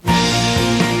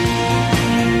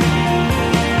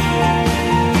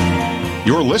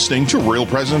You're listening to Real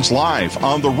Presence Live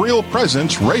on the Real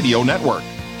Presence Radio Network.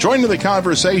 Join in the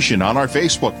conversation on our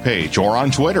Facebook page or on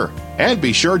Twitter. And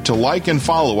be sure to like and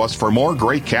follow us for more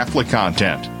great Catholic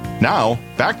content. Now,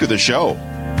 back to the show.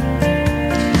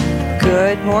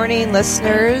 Good morning,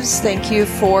 listeners. Thank you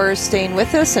for staying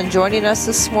with us and joining us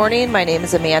this morning. My name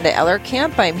is Amanda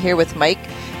Ellerkamp. I'm here with Mike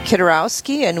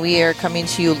Kitarowski, and we are coming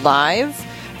to you live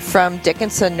from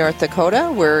Dickinson, North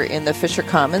Dakota. We're in the Fisher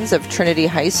Commons of Trinity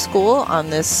High School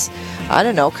on this, I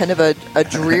don't know, kind of a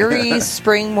dreary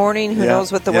spring morning. Who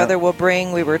knows what the weather will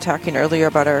bring. We were talking earlier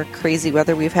about our crazy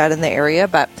weather we've had in the area,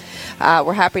 but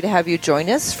we're happy to have you join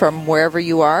us from wherever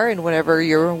you are and whatever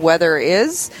your weather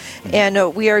is.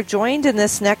 And we are joined in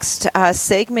this next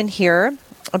segment here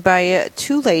by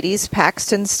two ladies,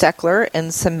 Paxton Steckler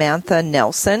and Samantha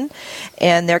Nelson,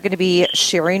 and they're going to be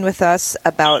sharing with us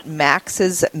about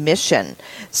Max's mission.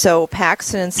 So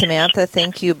Paxton and Samantha,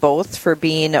 thank you both for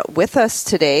being with us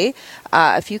today.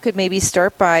 If you could maybe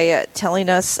start by telling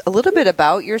us a little bit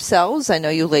about yourselves. I know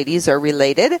you ladies are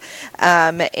related,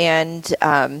 and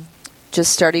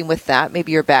just starting with that,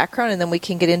 maybe your background, and then we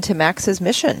can get into Max's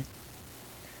mission.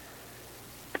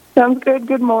 Sounds good.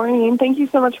 Good morning. Thank you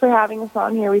so much for having us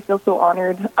on here. We feel so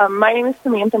honored. My name is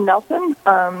Samantha Nelson.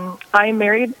 I'm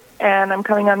married, and I'm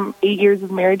coming on 8 years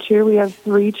of marriage here. We have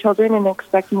 3 children and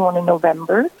expecting one in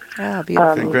November. Ah,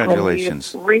 beautiful.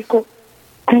 Congratulations.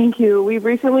 Thank you. We've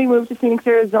recently moved to Phoenix,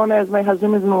 Arizona, as my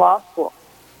husband is in law school.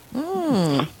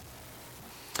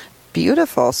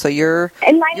 Beautiful. So you're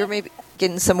maybe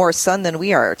getting some more sun than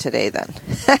we are today then.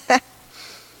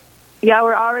 Yeah,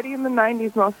 we're already in the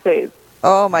 90s most days.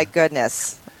 Oh, my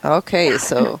goodness. Okay,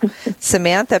 so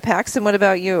Samantha, Paxton, what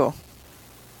about you?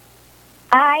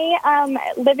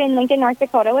 I live in Lincoln, North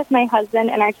Dakota with my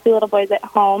husband and our 2 little boys at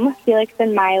home, Felix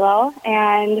and Milo.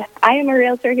 And I am a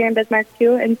realtor here in Bismarck,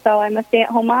 too, and so I'm a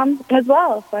stay-at-home mom as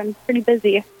well, so I'm pretty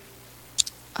busy.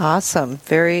 Awesome.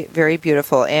 Very, very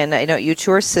beautiful. And I know you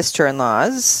two are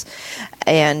sister-in-laws.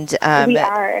 And we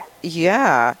are.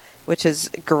 Yeah, which is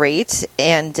great,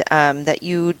 and that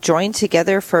you joined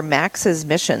together for Max's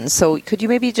mission. So could you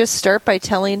maybe just start by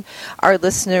telling our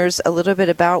listeners a little bit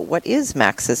about what is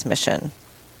Max's mission?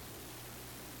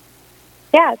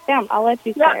 Yeah, Sam, I'll let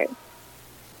you start.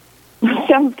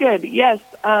 Sounds good. Yes,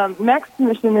 Max's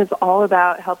mission is all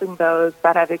about helping those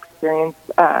that have experienced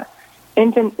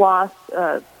infant loss,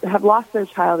 have lost their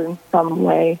child in some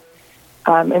way.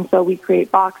 And so we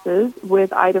create boxes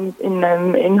with items in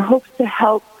them in hopes to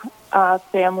help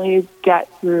families get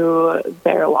through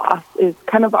their loss is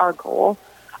kind of our goal.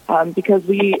 Because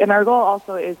our goal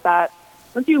also is that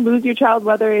once you lose your child,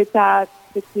 whether it's at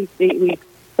 6 weeks, 8 weeks,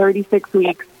 36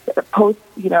 weeks, post,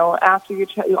 after you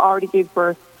already gave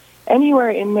birth, anywhere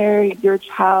in there, your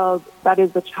child, that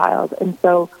is the child. And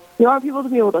so we want people to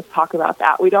be able to talk about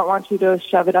that. We don't want you to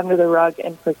shove it under the rug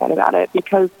and forget about it,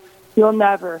 because you'll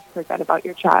never forget about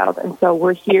your child. And so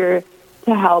we're here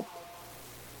to help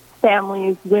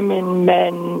families, women,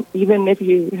 men, even if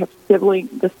you have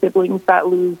siblings that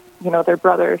lose, their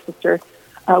brother or sister.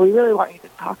 We really want you to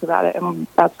talk about it, and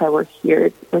that's why we're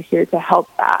here. We're here to help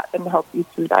that and help you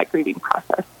through that grieving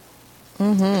process.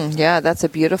 Mm-hmm. Yeah, that's a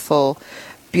beautiful,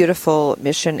 beautiful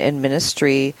mission and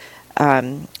ministry.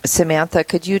 Samantha,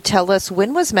 could you tell us,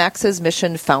 when was Max's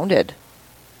mission founded?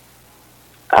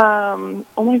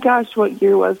 Oh my gosh, what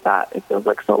year was that? It feels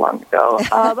like so long ago.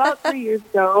 About 3 years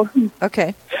ago.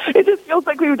 Okay. It just feels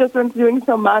like we've just been doing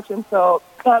so much, and so,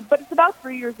 but it's about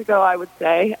 3 years ago, I would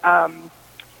say.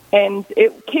 And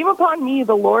it came upon me,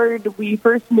 the Lord. We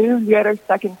first moved, we had our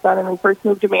second son, and we first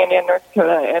moved to Mandan, North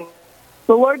Dakota, and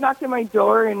the Lord knocked at my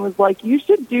door and was like, you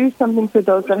should do something for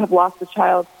those that have lost a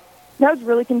child. And I was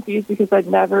really confused because I'd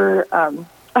never,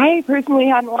 I personally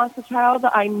hadn't lost a child.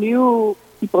 I knew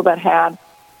people that had.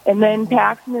 And then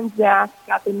Paxton and Zach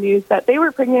got the news that they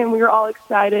were pregnant, and we were all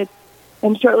excited.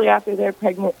 And shortly after they were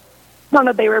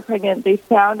pregnant, they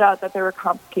found out that there were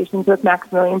complications with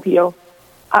Maximilian Pio.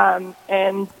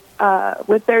 And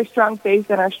with their strong faith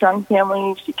and our strong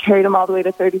family, she carried them all the way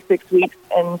to 36 weeks.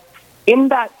 And in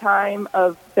that time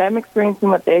of them experiencing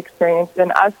what they experienced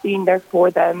and us being there for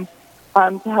them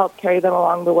to help carry them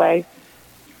along the way,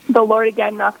 the Lord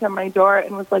again knocked on my door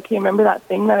and was like, hey, remember that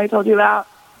thing that I told you about?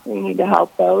 We need to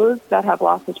help those that have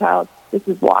lost a child. This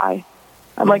is why.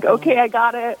 I'm like, okay, I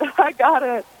got it.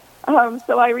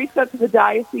 So I reached out to the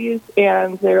diocese,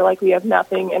 and they were like, we have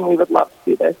nothing, and we would love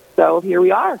to do this. So here we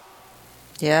are.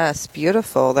 Yes,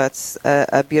 beautiful. That's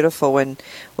beautiful when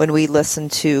we listen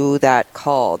to that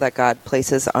call that God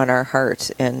places on our heart,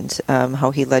 and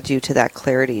how He led you to that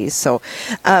clarity. So,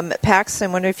 Paxton,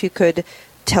 I wonder if you could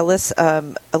tell us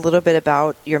a little bit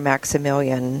about your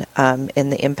Maximilian and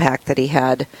the impact that he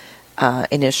had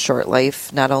in his short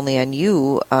life, not only on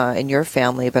you and your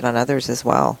family, but on others as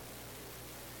well.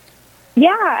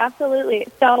 Yeah, absolutely.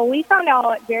 So we found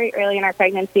out very early in our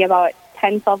pregnancy, about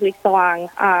 10, 12 weeks along,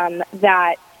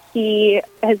 that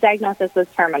his diagnosis was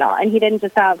terminal, and he didn't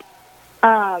just have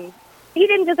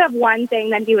one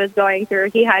thing that he was going through.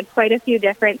 He had quite a few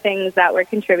different things that were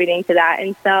contributing to that,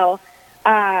 and so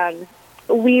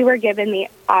we were given the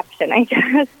option, I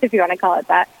guess, if you want to call it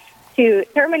that, to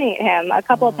terminate him a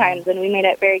couple of times, and we made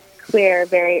it very clear,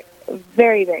 very,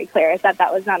 very, very clear that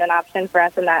that was not an option for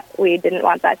us, and that we didn't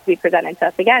want that to be presented to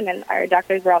us again. And our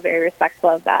doctors were all very respectful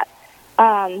of that.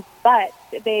 But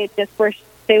they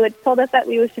would told us that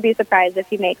we should be surprised if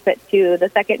he makes it to the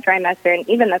second trimester and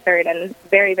even the third, and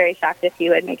very, very shocked if he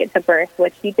would make it to birth,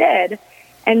 which he did.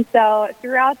 And so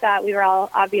throughout that, we were all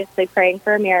obviously praying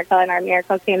for a miracle, and our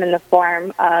miracle came in the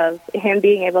form of him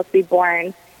being able to be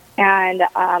born, and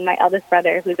my eldest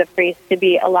brother, who's a priest, to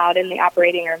be allowed in the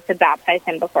operating room to baptize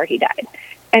him before he died.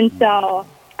 And so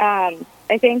I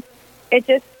think it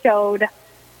just showed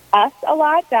us a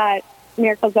lot that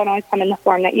miracles don't always come in the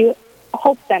form that you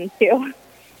hope them to,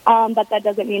 but that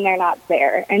doesn't mean they're not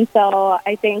there. And so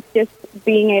I think just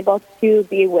being able to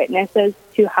be witnesses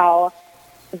to how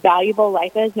valuable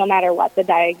life is, no matter what the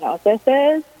diagnosis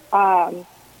is, and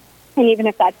even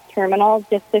if that's terminal,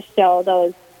 just to show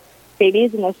those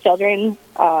babies and those children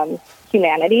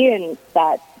humanity, and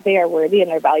that they are worthy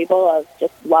and they're valuable of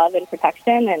just love and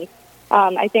protection. And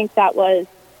I think that was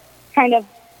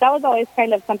always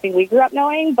kind of something we grew up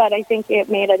knowing, but I think it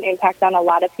made an impact on a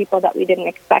lot of people that we didn't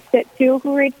expect it to,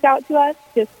 who reached out to us,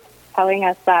 just telling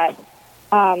us that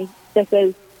this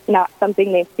is not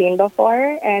something they've seen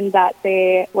before, and that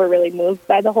they were really moved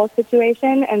by the whole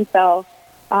situation. And so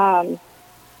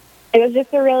it was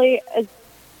just as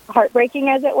heartbreaking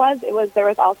as it was, there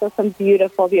was also some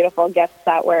beautiful, beautiful gifts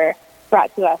that were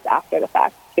brought to us after the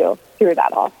fact, too, through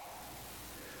that all.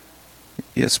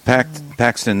 Yes,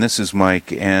 Paxton, this is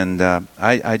Mike, and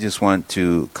I just want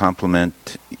to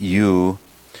compliment you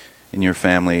and your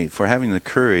family for having the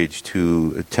courage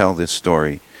to tell this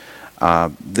story.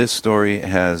 This story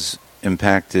has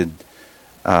impacted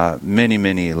many,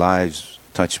 many lives,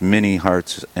 touched many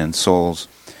hearts and souls,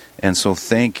 and so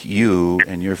thank you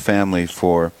and your family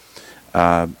for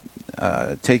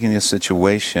taking this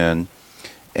situation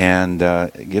and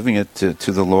giving it to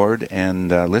the Lord,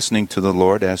 and listening to the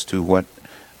Lord as to what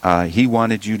He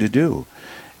wanted you to do.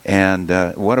 And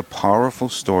what a powerful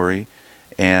story.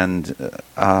 And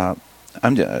for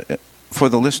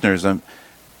the listeners,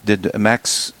 did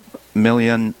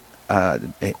Maximilian,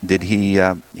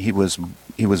 he was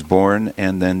born,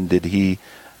 and then did he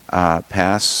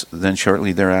pass then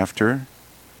shortly thereafter?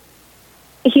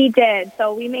 He did.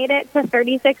 So we made it to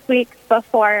 36 weeks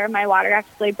before my water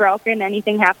actually broke and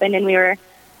anything happened, and we were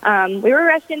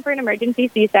rushed in for an emergency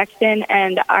C-section,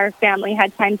 and our family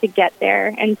had time to get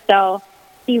there. And so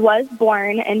he was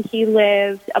born, and he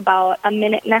lived about a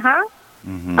minute and a half,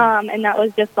 and that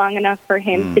was just long enough for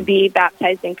him to be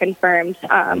baptized and confirmed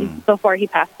before he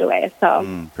passed away.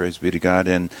 So praise be to God.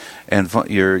 And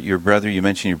your brother, you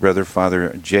mentioned your brother,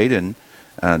 Father Jaden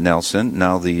Nelson,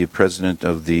 now the president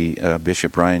of the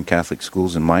Bishop Ryan Catholic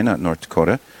Schools in Minot, North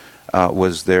Dakota,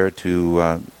 was there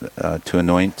to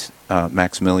anoint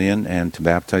Maximilian and to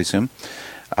baptize him.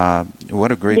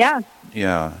 What a great... Yeah.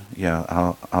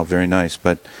 How very nice.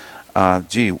 But,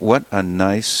 what a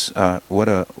nice, what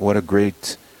a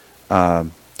great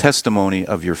testimony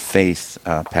of your faith,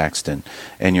 Paxton,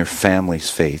 and your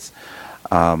family's faith.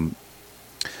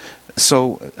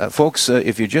 So, folks,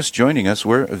 if you're just joining us,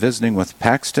 we're visiting with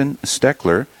Paxton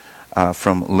Steckler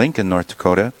from Lincoln, North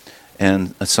Dakota,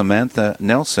 and Samantha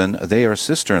Nelson. They are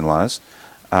sister-in-laws.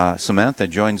 Samantha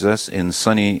joins us in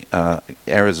sunny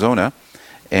Arizona,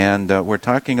 and we're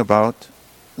talking about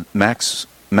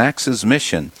Max's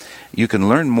mission. You can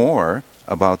learn more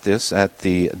about this at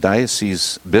the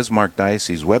Bismarck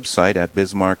Diocese website at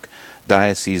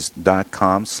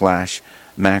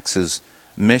bismarckdiocese.com/Max's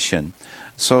mission.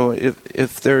 So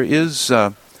if there is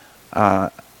a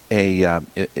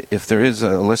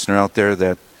listener out there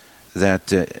that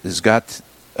has got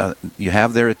you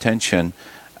have their attention,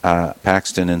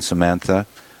 Paxton and Samantha,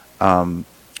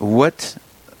 what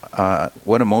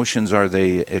emotions are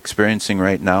they experiencing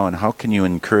right now, and how can you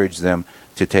encourage them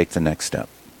to take the next step?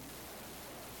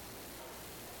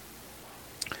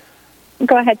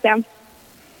 Go ahead, Sam.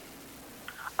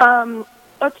 A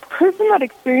person that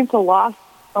experienced a loss,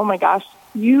 oh my gosh,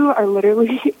 you are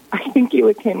literally, I think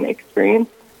you can experience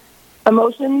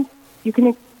emotions. You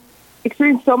can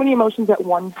experience so many emotions at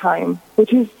one time,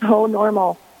 which is so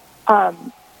normal.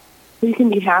 You can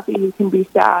be happy, you can be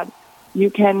sad. You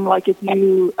can, like, if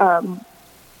you're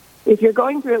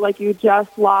going through it like you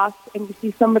just lost and you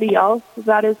see somebody else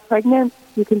that is pregnant,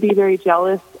 you can be very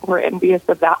jealous or envious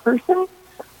of that person,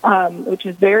 which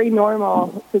is very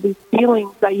normal. So these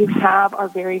feelings that you have are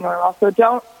very normal. So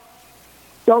don't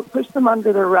push them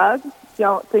under the rug.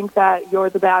 Don't think that you're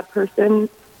the bad person.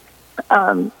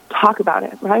 Talk about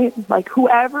it, right? Like,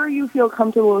 whoever you feel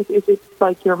comfortable with, if it's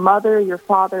like your mother, your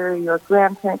father, your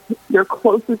grandparents, your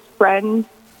closest friend,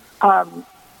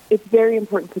 it's very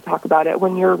important to talk about it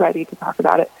when you're ready to talk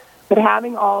about it. But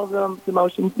having all of those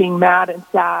emotions, being mad and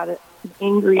sad and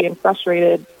angry and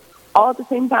frustrated all at the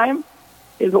same time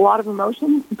is a lot of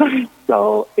emotions, but it's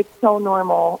so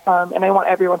normal. And I want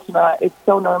everyone to know that it's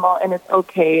so normal and it's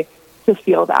okay to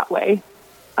feel that way.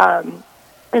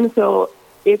 And so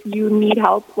if you need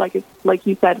help, like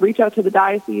you said, reach out to the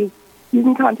diocese. You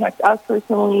can contact us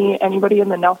personally. Anybody in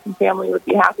the Nelson family would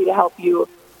be happy to help you.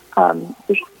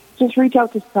 Just reach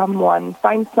out to someone.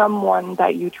 Find someone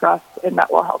that you trust and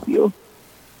that will help you.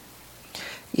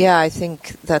 Yeah, I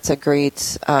think that's a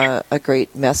great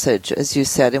message, as you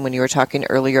said. And when you were talking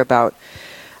earlier about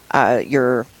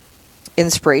your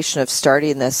inspiration of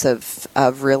starting this,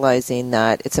 of realizing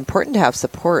that it's important to have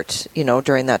support,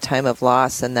 during that time of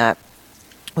loss, and that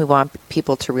we want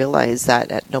people to realize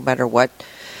that no matter what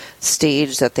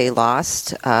stage that they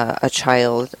lost a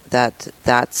child,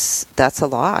 that's a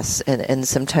loss, and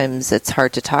sometimes it's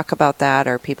hard to talk about that,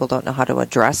 or people don't know how to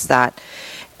address that,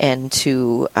 and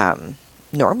to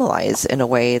normalize in a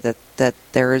way that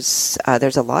there's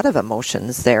a lot of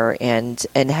emotions there, and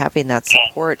having that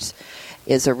support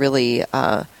is a really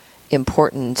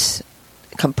important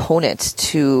component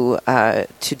to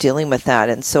dealing with that.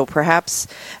 And so perhaps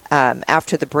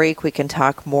after the break we can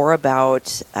talk more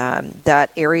about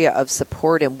that area of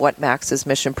support and what Max's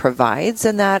mission provides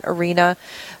in that arena,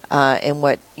 and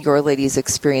what Your Lady's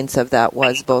experience of that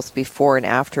was both before and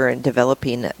after in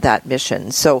developing that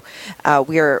mission. So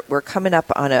we're coming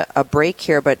up on a break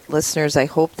here, but listeners, I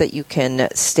hope that you can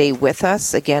stay with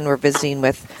us. Again, we're visiting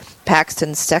with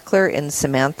Paxton Steckler and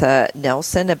Samantha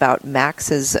Nelson about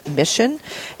Max's mission,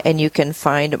 and you can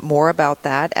find more about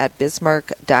that at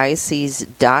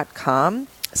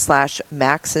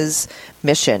bismarckdiocese.com/Max's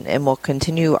mission. And we'll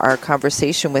continue our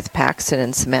conversation with Paxton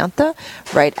and Samantha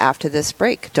right after this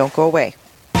break. Don't go away.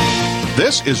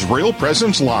 This is Real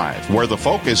Presence Live, where the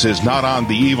focus is not on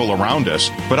the evil around us,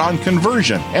 but on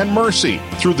conversion and mercy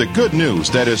through the good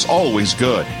news that is always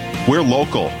good. We're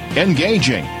local,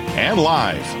 engaging, and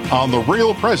live on the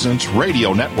Real Presence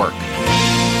Radio Network.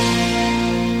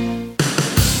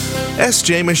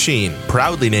 SJ Machine,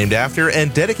 proudly named after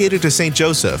and dedicated to St.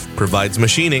 Joseph, provides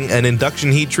machining and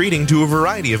induction heat treating to a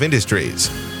variety of industries.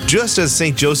 Just as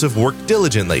St. Joseph worked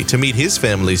diligently to meet his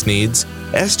family's needs,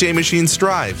 SJ Machine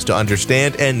strives to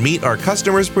understand and meet our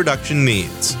customers' production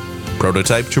needs.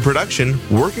 Prototype to production,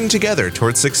 working together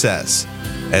towards success.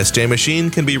 SJ Machine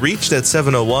can be reached at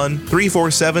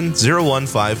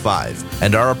 701-347-0155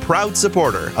 and are a proud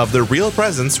supporter of the Real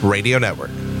Presence Radio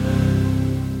Network.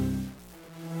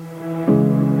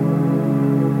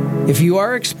 If you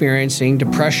are experiencing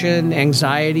depression,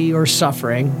 anxiety, or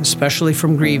suffering, especially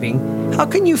from grieving, how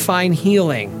can you find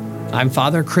healing? I'm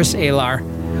Father Chris Alar.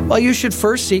 While you should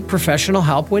first seek professional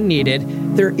help when needed,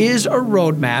 there is a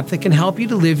roadmap that can help you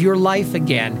to live your life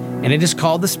again, and it is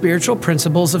called the Spiritual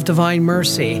Principles of Divine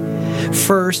Mercy.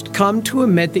 First, come to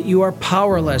admit that you are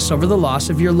powerless over the loss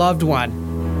of your loved one.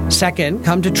 Second,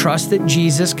 come to trust that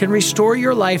Jesus can restore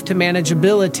your life to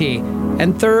manageability.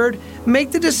 And third,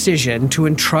 make the decision to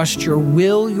entrust your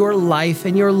will, your life,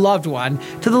 and your loved one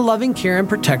to the loving care and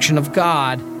protection of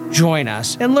God. Join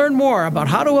us and learn more about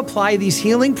how to apply these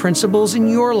healing principles in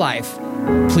your life.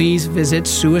 Please visit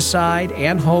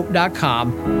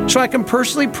suicideandhope.com so I can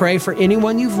personally pray for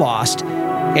anyone you've lost,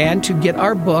 and to get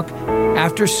our book,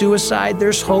 After Suicide,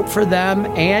 There's Hope for Them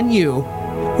and You,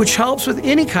 which helps with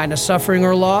any kind of suffering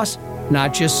or loss,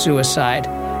 not just suicide.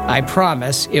 I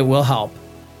promise it will help.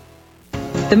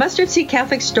 The Mustard Seed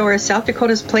Catholic Store is South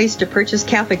Dakota's place to purchase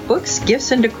Catholic books,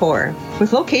 gifts, and decor.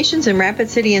 With locations in Rapid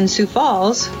City and Sioux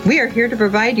Falls, we are here to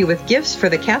provide you with gifts for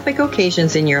the Catholic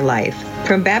occasions in your life.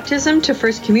 From baptism to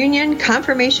First Communion,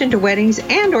 confirmation to weddings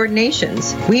and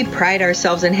ordinations, we pride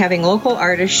ourselves in having local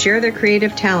artists share their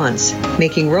creative talents,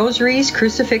 making rosaries,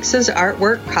 crucifixes,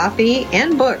 artwork, coffee,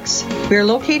 and books. We are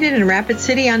located in Rapid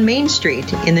City on Main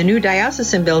Street, in the new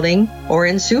Diocesan Building, or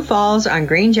in Sioux Falls on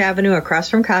Grange Avenue across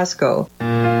from Costco.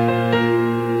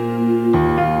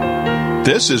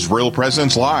 This is Real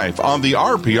Presence Live on the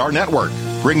RPR Network.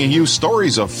 bringing you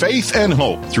stories of faith and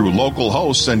hope through local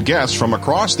hosts and guests from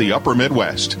across the upper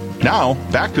Midwest. Now,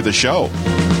 back to the show.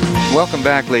 Welcome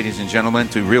back, ladies and gentlemen,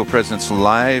 to Real Presence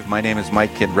Live. My name is Mike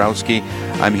Kidrowski.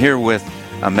 I'm here with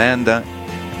Amanda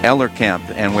Ellerkamp,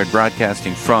 and we're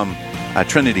broadcasting from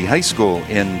Trinity High School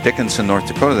in Dickinson, North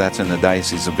Dakota. That's in the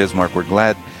Diocese of Bismarck. We're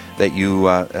glad that you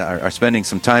are spending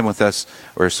some time with us.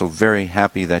 We're so very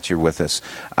happy that you're with us.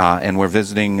 And we're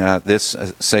visiting this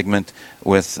segment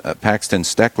with Paxton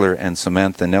Steckler and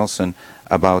Samantha Nelson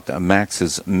about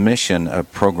Max's Mission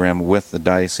program with the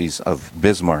Diocese of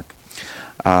Bismarck.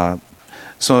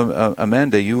 So,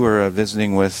 Amanda, you were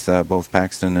visiting with both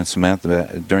Paxton and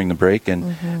Samantha during the break,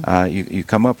 and you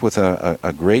come up with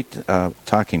a great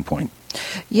talking point.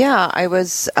 Yeah,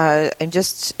 I'm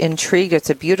just intrigued. It's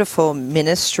a beautiful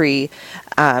ministry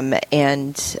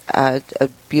and a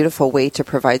beautiful way to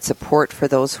provide support for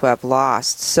those who have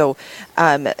lost. So,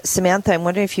 Samantha, I'm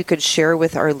wondering if you could share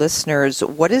with our listeners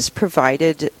what is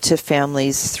provided to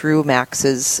families through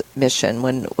Max's Mission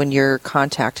when you're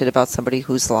contacted about somebody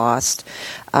who's lost.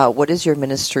 What does your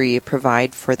ministry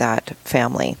provide for that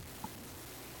family?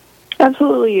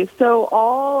 Absolutely.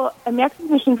 So Max's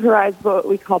Mission provides what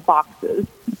we call boxes,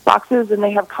 and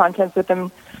they have contents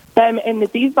within them, and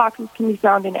these boxes can be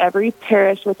found in every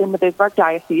parish within the Bismarck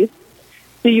Diocese.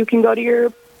 So you can go to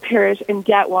your parish and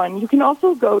get one. You can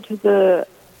also go to the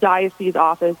diocese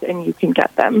office and you can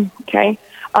get them, okay?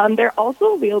 They're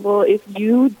also available if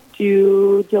you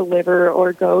do deliver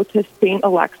or go to St.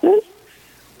 Alexis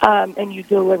and you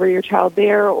deliver your child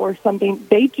there or something.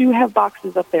 They do have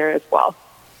boxes up there as well.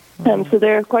 So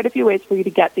there are quite a few ways for you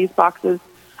to get these boxes,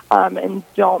 and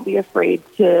don't be afraid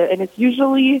to, and it's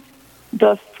usually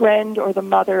the friend or the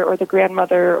mother or the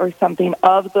grandmother or something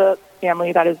of the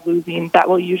family that is losing that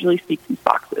will usually seek these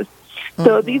boxes.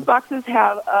 So these boxes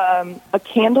have a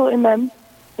candle in them.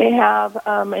 They have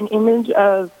an image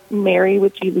of Mary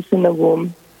with Jesus in the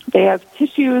womb. They have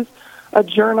tissues, a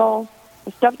journal,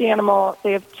 a stuffed animal.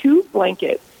 They have 2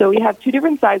 blankets. So we have 2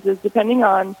 different sizes depending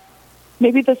on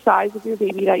maybe the size of your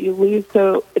baby that you lose.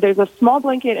 So there's a small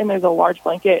blanket and there's a large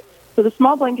blanket. So the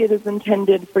small blanket is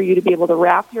intended for you to be able to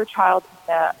wrap your child in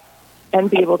that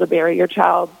and be able to bury your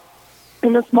child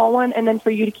in the small one, and then for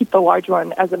you to keep the large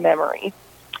one as a memory.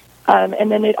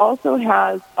 And then it also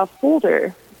has a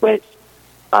folder, which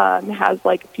has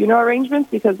like funeral arrangements,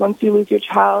 because once you lose your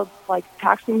child, like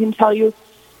Paxton can tell you,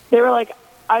 they were like,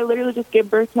 I literally just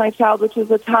gave birth to my child, which is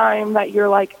a time that you're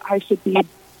like, I should be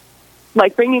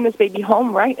like bringing this baby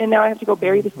home, right? And now I have to go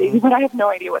bury this baby, but I have no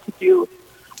idea what to do.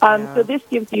 So this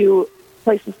gives you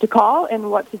places to call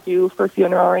and what to do for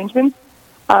funeral arrangements.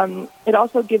 It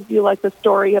also gives you like the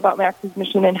story about Max's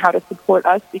Mission and how to support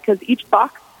us, because each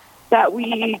box that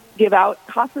we give out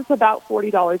costs us about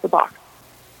 $40 a box.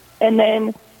 And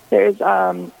then there's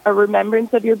a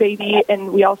remembrance of your baby,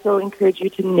 and we also encourage you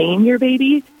to name your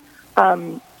baby,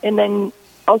 and then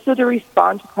also to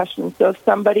respond to questions. So if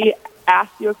somebody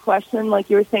ask you a question, like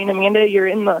you were saying, Amanda, you're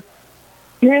in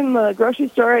the grocery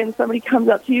store and somebody comes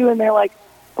up to you and they're like,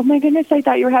 oh my goodness, I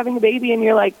thought you were having a baby, and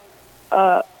you're like,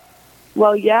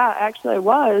 well, yeah, actually I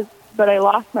was, but I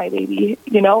lost my baby,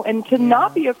 and to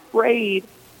not be afraid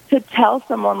to tell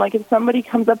someone, like if somebody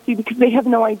comes up to you because they have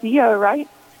no idea, right?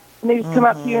 And they just come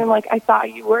up to you and like, I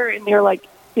thought you were, and they're like,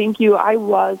 thank you, I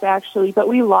was actually, but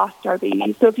we lost our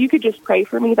baby. So if you could just pray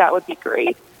for me, that would be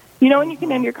great. And you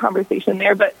can end your conversation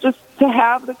there, but just to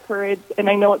have the courage, and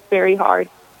I know it's very hard,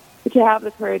 but to have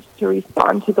the courage to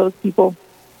respond to those people.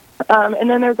 And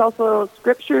then there's also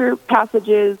scripture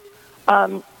passages,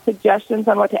 suggestions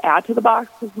on what to add to the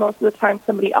box, because most of the time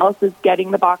somebody else is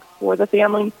getting the box for the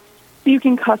family, so you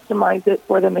can customize it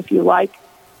for them if you like.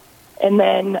 And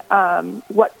then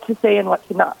what to say and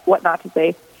what not to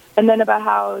say. And then about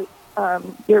how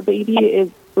your baby is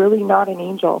really not an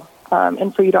angel,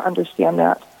 and for you to understand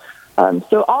that.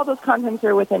 So all those contents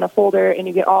are within a folder, and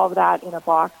you get all of that in a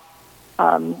box.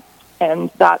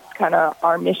 And that's kind of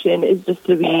our mission, is just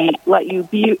to let you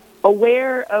be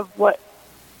aware of what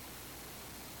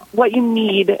you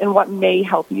need and what may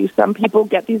help you. Some people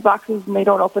get these boxes and they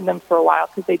don't open them for a while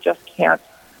because they just can't.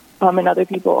 And other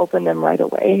people open them right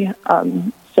away.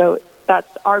 So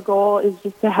that's our goal, is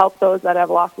just to help those that have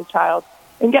lost a child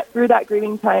and get through that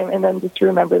grieving time, and then just to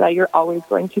remember that you're always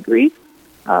going to grieve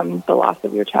the loss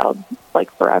of your child,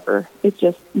 like forever. It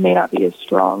just may not be as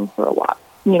strong for a while,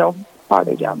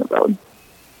 farther down the road.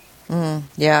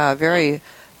 Yeah, very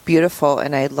beautiful,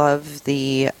 and I love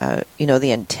the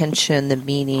the intention, the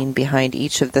meaning behind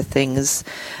each of the things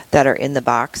that are in the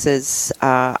boxes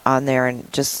on there.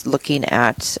 And just looking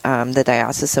at the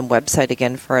diocesan website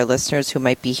again for our listeners who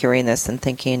might be hearing this and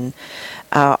thinking,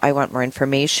 I want more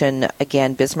information.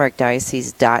 Again,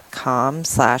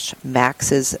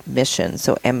 bismarckdiocese.com/Max's Mission.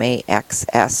 So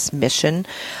MAXS Mission.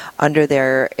 Under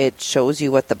there, it shows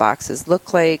you what the boxes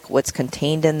look like, what's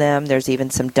contained in them. There's even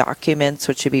some documents,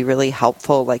 which would be really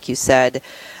helpful. Like you said,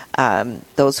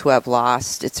 those who have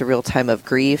lost, it's a real time of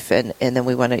grief, and then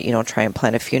we want to, try and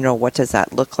plan a funeral. What does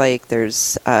that look like?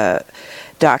 There's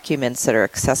documents that are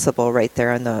accessible right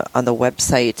there on the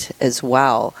website as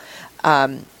well.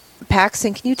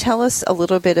 Paxton, can you tell us a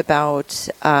little bit about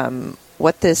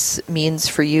what this means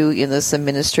for you? This is a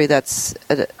ministry that's,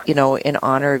 in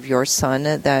honor of your son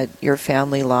that your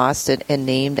family lost and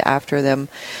named after them.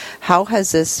 How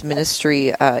has this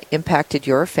ministry impacted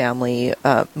your family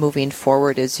moving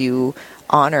forward as you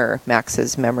honor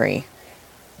Max's memory?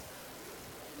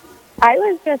 I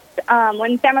was just,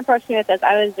 when Sam approached me with this,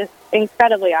 I was just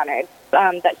incredibly honored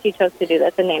that she chose to do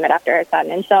this and name it after her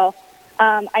son. And so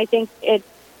I think it's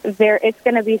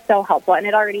going to be so helpful, and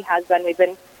it already has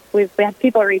been. We've had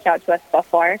people reach out to us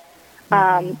before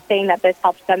saying that this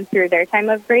helps them through their time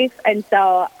of grief. And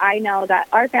so I know that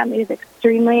our family is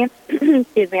extremely,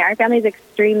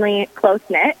 extremely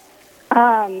close-knit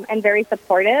and very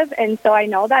supportive. And so I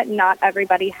know that not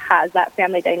everybody has that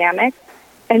family dynamic.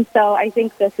 And so I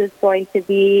think this is going to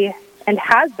be, and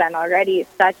has been already,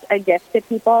 such a gift to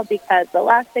people, because the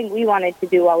last thing we wanted to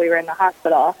do while we were in the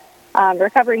hospital,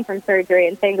 recovering from surgery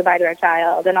and saying goodbye to our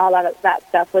child and all that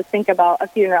stuff, was think about a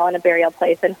funeral and a burial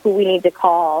place and who we need to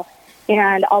call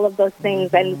and all of those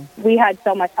things. And we had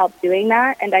so much help doing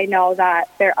that. And I know that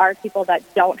there are people that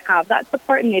don't have that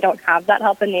support and they don't have that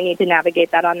help, and they need to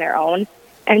navigate that on their own.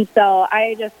 And so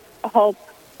I just hope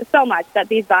so much that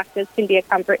these boxes can be a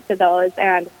comfort to those.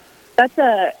 And that's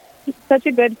such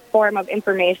a good form of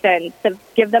information to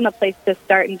give them a place to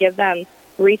start and give them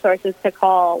resources to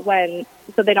call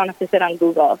so they don't have to sit on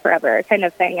Google forever, kind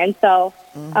of thing. And so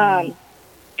I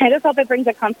just hope it brings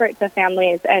a comfort to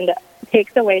families and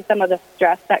takes away some of the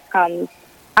stress that comes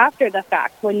after the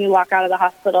fact when you walk out of the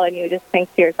hospital and you just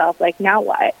think to yourself, like, now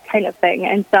what, kind of thing.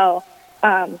 And so,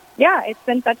 it's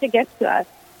been such a gift to us.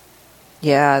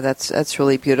 Yeah, that's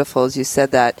really beautiful. As you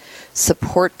said, that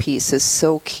support piece is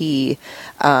so key.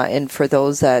 And for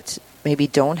those that maybe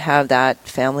don't have that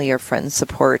family or friend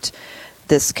support,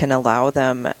 this can allow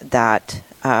them that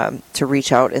to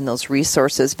reach out in those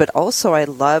resources. But also, I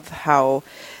love how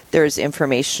there's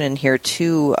information in here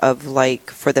too of, like,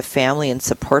 for the family and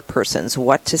support persons,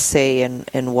 what to say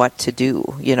and what to do,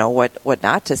 what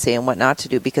not to say and what not to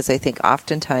do, because I think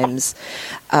oftentimes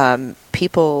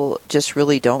people just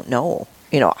really don't know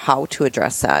how to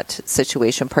address that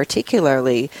situation,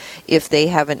 particularly if they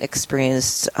haven't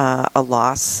experienced a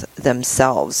loss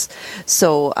themselves.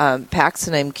 So,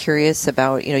 Paxton, I'm curious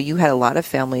about, you had a lot of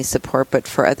family support, but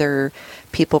for other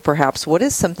people perhaps, what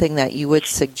is something that you would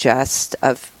suggest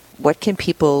of what can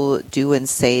people do and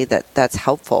say that's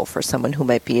helpful for someone who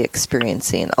might be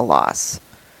experiencing a loss?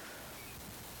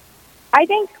 I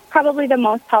think probably the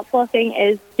most helpful thing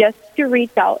is just to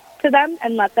reach out to them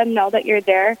and let them know that you're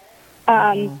there.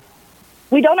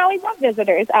 We don't always have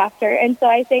visitors after, and so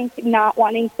I think not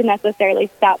wanting to necessarily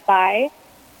stop by.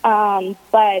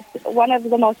 But one of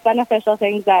the most beneficial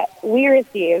things that we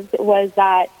received was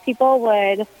that people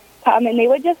would come and they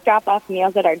would just drop off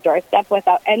meals at our doorstep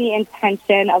without any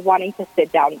intention of wanting to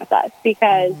sit down with us,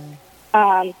 because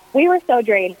we were so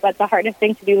drained. But the hardest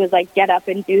thing to do was, like, get up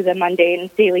and do the mundane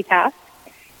daily tasks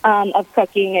of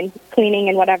cooking and cleaning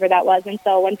and whatever that was. And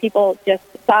so when people just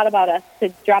thought about us to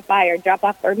drop by or drop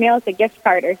off our meals, a gift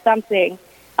card or something,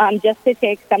 just to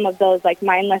take some of those, like,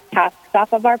 mindless tasks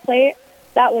off of our plate,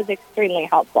 that was extremely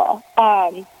helpful.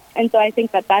 And so I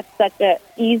think that that's such an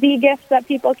easy gift that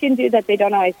people can do that they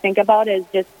don't always think about, is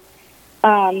just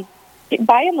buy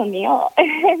them a meal,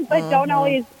 but don't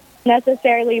always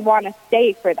necessarily want to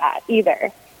stay for that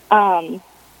either. And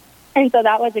so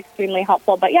that was extremely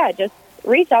helpful. But yeah, just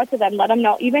reach out to them, let them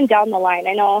know, even down the line.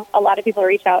 I know a lot of people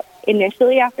reach out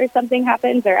initially after something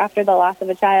happens or after the loss of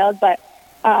a child, but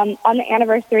on the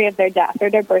anniversary of their death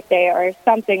or their birthday or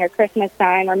something, or Christmas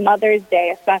time or Mother's Day,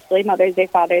 especially Mother's Day,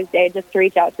 Father's Day, just to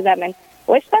reach out to them and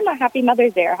wish them a happy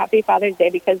Mother's Day or happy Father's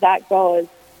Day, because that goes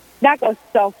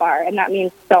so far and that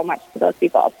means so much to those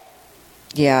people.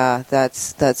 Yeah,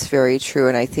 that's very true.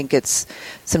 And I think it's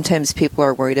sometimes people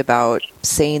are worried about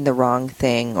saying the wrong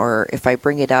thing, or if I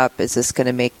bring it up, is this going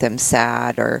to make them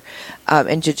sad? Or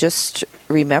and to just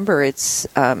remember, it's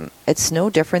no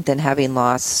different than having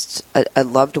lost a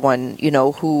loved one,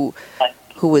 who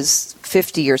was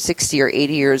 50 or 60 or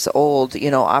 80 years old.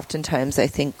 Oftentimes I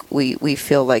think we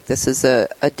feel like this is a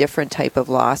different type of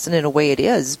loss, and in a way it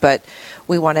is, but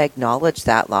we want to acknowledge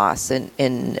that loss,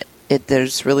 and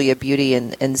there's really a beauty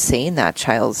in saying that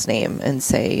child's name and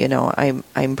say,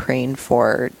 I'm praying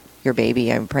for your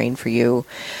baby, I'm praying for you,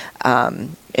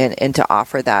 and to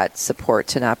offer that support,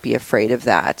 to not be afraid of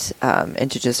that,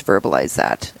 and to just verbalize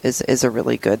that is a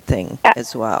really good thing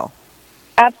as well.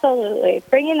 Absolutely.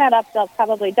 Bringing that up, they'll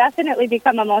probably definitely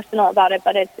become emotional about it,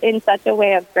 but it's in such a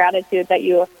way of gratitude that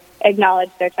you acknowledge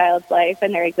their child's life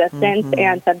and their existence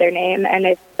and said their name, and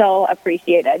it's so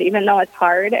appreciated, even though it's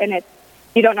hard and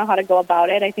you don't know how to go about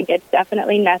it. I think it's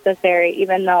definitely necessary,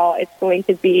 even though it's going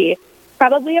to be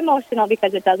probably emotional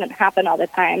because it doesn't happen all the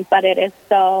time, but it is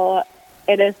so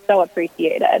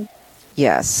appreciated.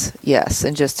 Yes,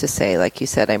 and just to say, like you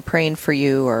said, I'm praying for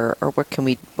you, or what can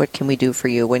we do for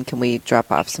you? When can we drop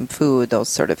off some food? Those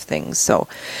sort of things. So,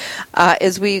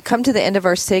 as we come to the end of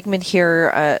our segment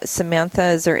here, Samantha,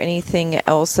 is there anything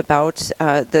else about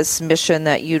this mission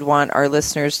that you'd want our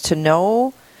listeners to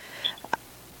know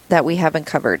that we haven't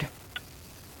covered?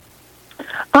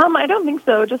 I don't think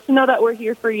so. Just to know that we're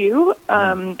here for you,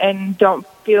 and don't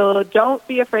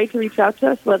be afraid to reach out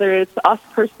to us, whether it's us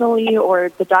personally or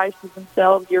the diocese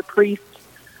themselves, your priest,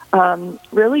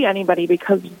 really anybody,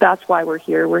 because that's why we're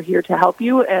here. We're here to help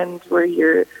you, and we're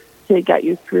here to get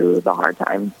you through the hard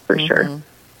times, for sure.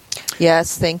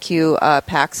 Yes, thank you,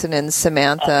 Paxton and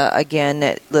Samantha.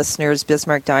 Again, listeners,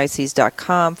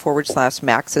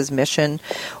 bismarckdiocese.com/Max's Mission,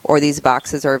 or these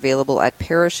boxes are available at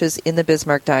parishes in the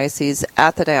Bismarck Diocese,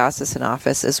 at the diocesan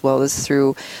office, as well as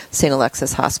through St.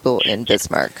 Alexis Hospital in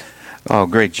Bismarck. Oh,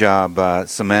 great job,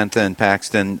 Samantha and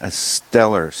Paxton.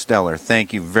 Stellar.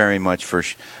 Thank you very much for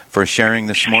sharing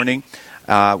this morning.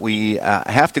 We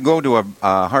have to go to a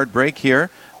hard break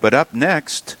here, but up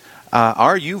next,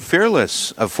 are you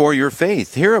fearless for your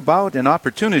faith? Hear about an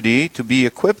opportunity to be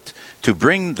equipped to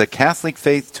bring the Catholic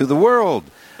faith to the world.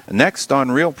 Next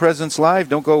on Real Presence Live.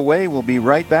 Don't go away. We'll be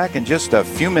right back in just a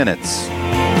few minutes.